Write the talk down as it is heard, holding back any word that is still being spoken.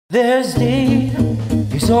There's Steve,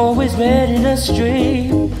 he's always ready to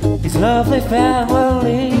stream his lovely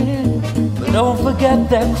family. But don't forget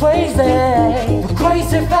they're crazy, the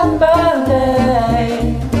crazy family.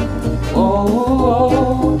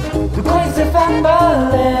 Oh, the crazy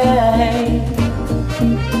family.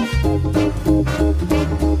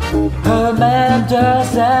 Amanda,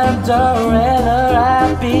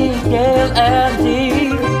 Cinderella, Abigail, and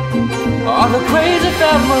Dee are the crazy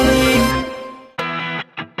family.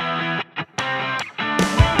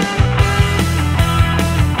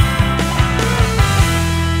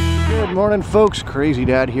 Good morning, folks. Crazy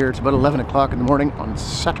Dad here. It's about 11 o'clock in the morning on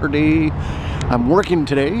Saturday. I'm working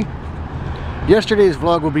today. Yesterday's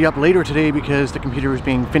vlog will be up later today because the computer was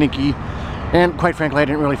being finicky, and quite frankly I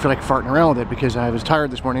didn't really feel like farting around with it because I was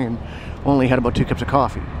tired this morning and only had about 2 cups of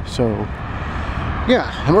coffee. So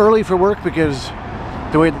yeah, I'm early for work because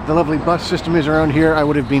the way that the lovely bus system is around here, I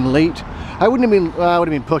would have been late. I wouldn't have been, I would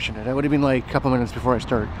have been pushing it. I would have been like a couple minutes before I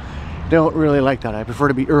start. Don't really like that. I prefer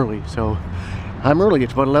to be early. So I'm early.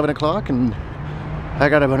 It's about 11 o'clock and I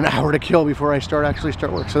got about an hour to kill before I actually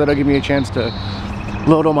start work. So that'll give me a chance to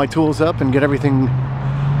load all my tools up and get everything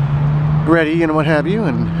ready and what have you.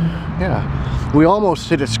 And yeah, we almost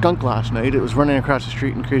hit a skunk last night. It was running across the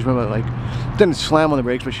street and crazy mama like didn't slam on the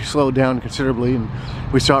brakes, but she slowed down considerably and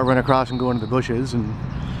we saw it run across and go into the bushes, and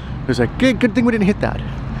it was like, good thing we didn't hit that.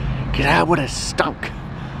 Cause I would have stunk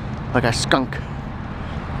like a skunk.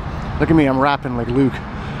 Look at me, I'm rapping like Luke.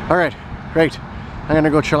 Alright, great. I'm gonna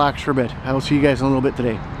go chillax for a bit. I will see you guys in a little bit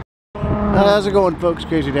today. How's it going, folks?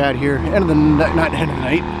 Crazy Dad here. End of the night, not end of the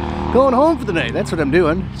night. Going home for the night. That's what I'm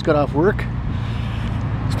doing. Just got off work.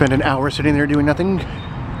 Spent an hour sitting there doing nothing.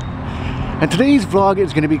 And today's vlog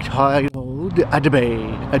is going to be titled Dubai.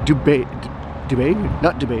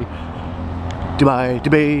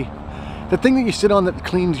 The thing that you sit on that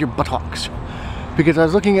cleans your buttocks. Because I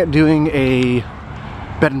was looking at doing a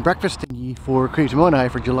bed and breakfast thingy for Crazy Mo and I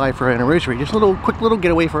for July for our anniversary. Just a quick little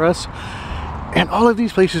getaway for us. And all of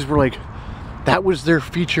these places were like, that was their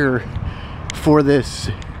feature for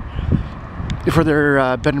this, for their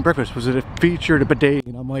bed and breakfast, was it a featured bidet.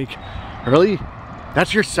 And I'm like, really?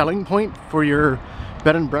 That's your selling point for your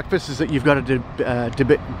bed and breakfast, is that you've got a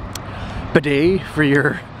bidet for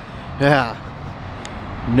your, yeah,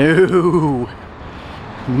 no,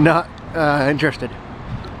 not interested.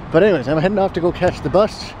 But anyways, I'm heading off to go catch the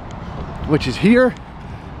bus, which is here,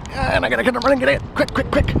 and I gotta get running, get it,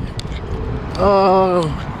 quick. Oh,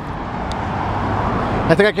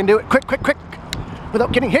 I think I can do it. Quick,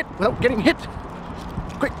 without getting hit, quick.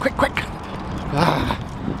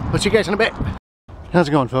 I'll see you guys in a bit. How's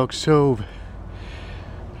it going, folks? So,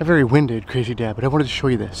 I'm very winded, Crazy Dad, but I wanted to show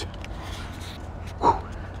you this. Whew.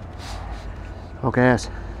 Oh, guys,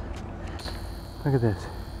 look at this.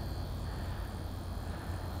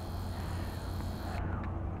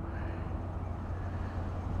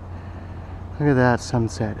 Look at that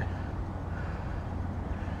sunset.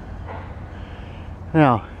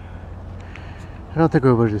 Now, I don't think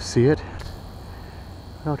we're able to see it.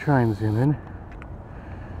 I'll try and zoom in.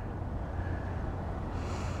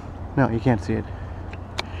 No, you can't see it.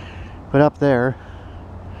 But up there,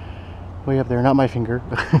 way up there, not my finger,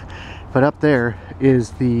 but up there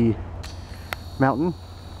is the mountain.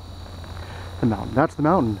 The mountain, that's the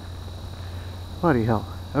mountain. Bloody hell.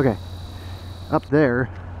 Okay. Up there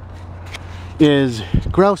is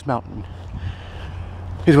Grouse Mountain,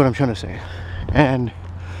 is what I'm trying to say. And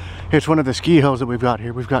it's one of the ski hills that we've got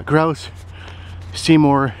here. We've got Grouse,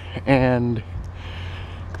 Seymour, and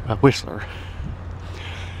Whistler.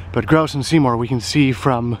 But Grouse and Seymour we can see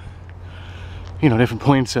from, you know, different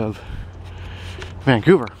points of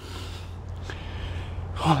Vancouver.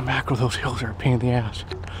 Holy mackerel, those hills are a pain in the ass.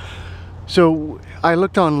 So I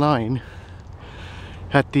looked online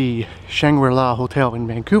at the Shangri-La Hotel in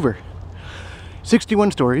Vancouver. 61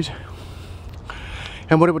 stories,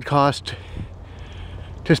 and what it would cost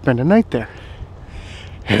to spend a night there.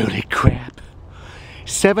 Holy crap.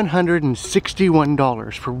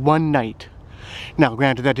 $761 for one night. Now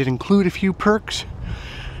granted, that did include a few perks.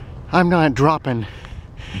 I'm not dropping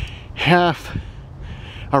half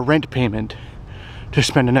a rent payment to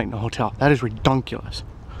spend a night in a hotel. That is ridiculous.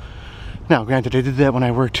 Now granted, I did that when I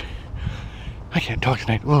worked, I can't talk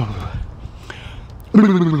tonight. Whoa.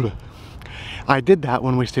 I did that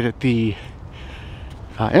when we stayed at the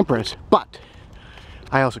Empress, but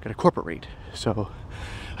I also got a corporate rate, so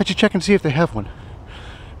I should check and see if they have one.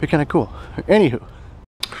 Be kind of cool. Anywho,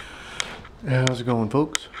 how's it going,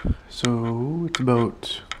 folks? So it's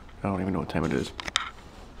about, I don't even know what time it is.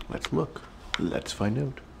 Let's look. Let's find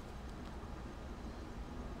out.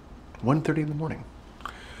 1:30 in the morning.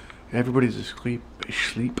 Everybody's asleep.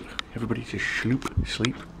 Everybody's asleep,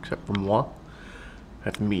 except for moi.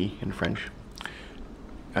 That's me in French.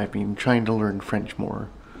 I've been trying to learn French more.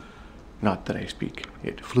 Not that I speak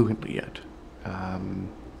it fluently yet.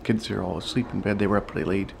 Kids are all asleep in bed. They were up pretty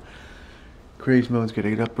late. Crazy Mo's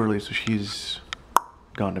getting up early, so she's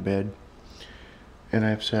gone to bed. And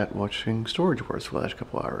I've sat watching Storage Wars for the last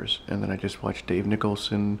couple hours. And then I just watched Dave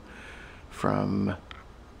Nicholson from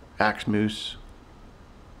Axe Moose.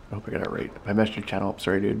 I hope I got it right. I messed your channel up,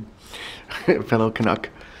 sorry dude. Fellow Canuck.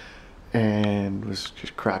 And was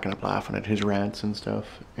just cracking up laughing at his rants and stuff.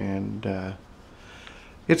 And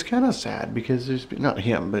it's kind of sad because there's, not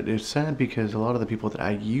him, but it's sad because a lot of the people that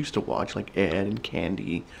I used to watch, like Ed and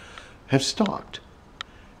Candy, have stopped.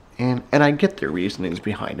 And I get their reasonings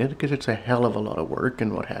behind it, because it's a hell of a lot of work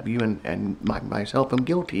and what have you, and myself, I'm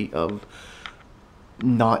guilty of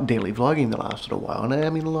not daily vlogging the last little while. And I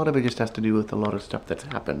mean, a lot of it just has to do with a lot of stuff that's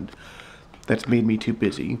happened that's made me too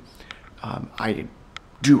busy. I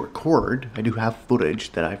do record. I do have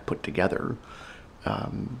footage that I've put together.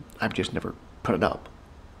 I've just never put it up.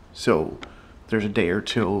 So there's a day or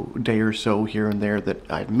so here and there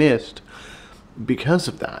that I've missed because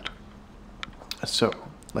of that. So,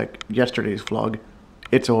 like yesterday's vlog,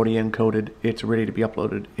 it's already encoded, it's ready to be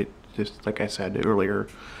uploaded. It just, like I said earlier,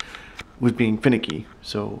 was being finicky,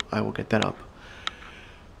 so I will get that up.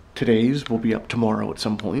 Today's will be up tomorrow at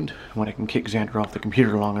some point, when I can kick Xander off the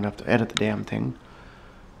computer long enough to edit the damn thing.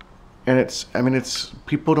 And it's, I mean, it's,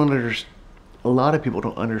 people don't understand, a lot of people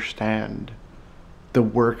don't understand the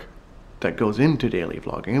work that goes into daily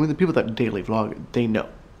vlogging. I mean, the people that daily vlog, they know.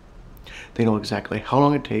 They know exactly how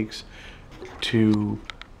long it takes to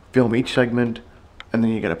film each segment, and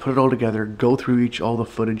then you gotta put it all together, go through all the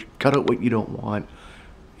footage, cut out what you don't want,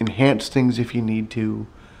 enhance things if you need to.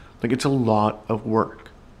 Like, it's a lot of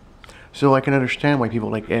work. So I can understand why people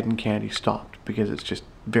like Ed and Candy stopped, because it's just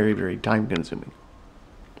very, very time consuming.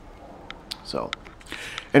 So,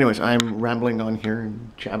 anyways, I'm rambling on here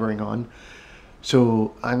and jabbering on.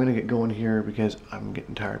 So I'm gonna get going here because I'm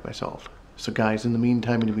getting tired myself. So guys, in the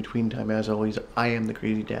meantime and in between time, as always, I am the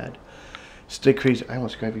Crazy Dad. Stay crazy. I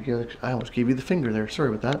almost gave you the finger there. Sorry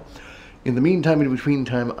about that. In the meantime and in between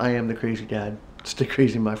time, I am the Crazy Dad. Stay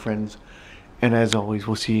crazy, my friends. And as always,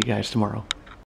 we'll see you guys tomorrow.